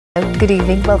Good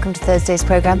evening, welcome to Thursday's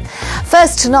programme.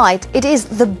 First tonight, it is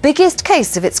the biggest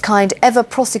case of its kind ever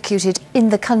prosecuted in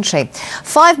the country.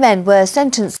 5 men were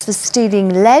sentenced for stealing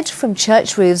lead from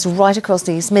church roofs right across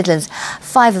the East Midlands.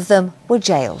 5 of them were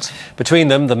jailed. Between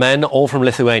them, the men, all from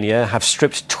Lithuania, have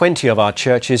stripped 20 of our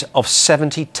churches of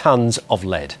 70 tonnes of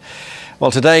lead.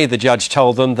 Well, today the judge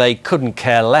told them they couldn't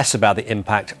care less about the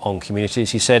impact on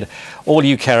communities. He said, all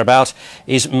you care about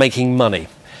is making money.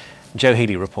 Joe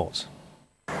Healy reports.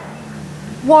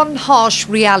 One harsh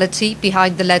reality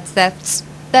behind the lead thefts.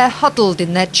 They're huddled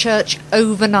in their church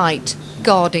overnight,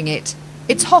 guarding it.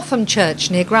 It's Hoffham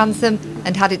Church near Grantham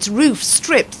and had its roof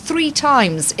stripped 3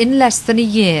 times in less than a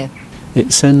year.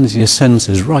 It sends your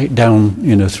senses right down,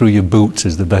 through your boots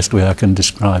is the best way I can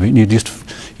describe it. And you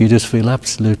just feel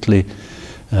absolutely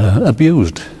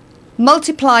abused.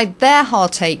 Multiplied their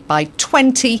heartache by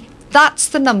 20, that's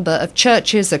the number of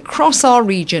churches across our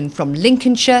region from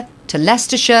Lincolnshire to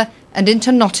Leicestershire and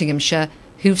into Nottinghamshire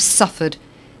who've suffered.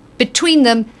 Between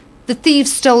them, the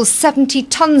thieves stole 70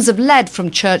 tonnes of lead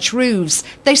from church roofs.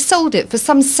 They sold it for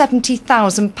some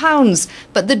 £70,000,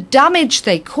 but the damage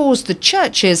they caused the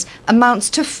churches amounts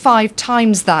to 5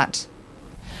 times that.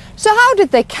 So how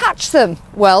did they catch them?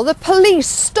 Well, the police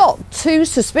stopped 2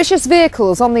 suspicious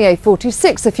vehicles on the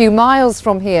A46 a few miles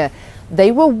from here. They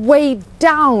were weighed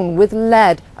down with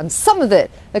lead, and some of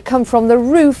it had come from the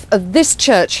roof of this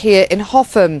church here in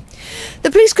Hoffham.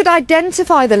 The police could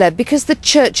identify the lead because the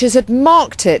churches had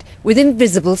marked it with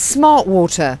invisible smart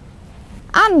water.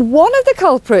 And one of the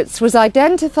culprits was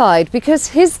identified because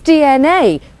his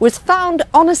DNA was found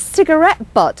on a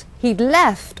cigarette butt he'd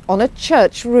left on a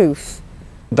church roof.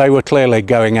 They were clearly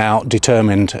going out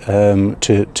determined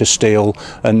to steal,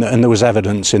 and there was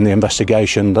evidence in the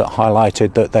investigation that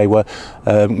highlighted that they were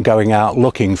going out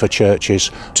looking for churches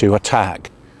to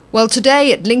attack. Well,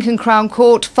 today at Lincoln Crown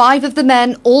Court, 5 of the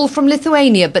men, all from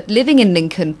Lithuania but living in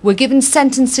Lincoln, were given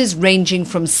sentences ranging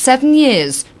from 7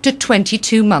 years to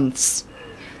 22 months.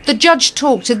 The judge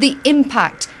talked of the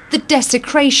impact, the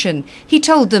desecration. He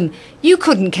told them, you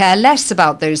couldn't care less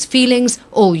about those feelings,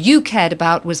 all you cared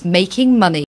about was making money.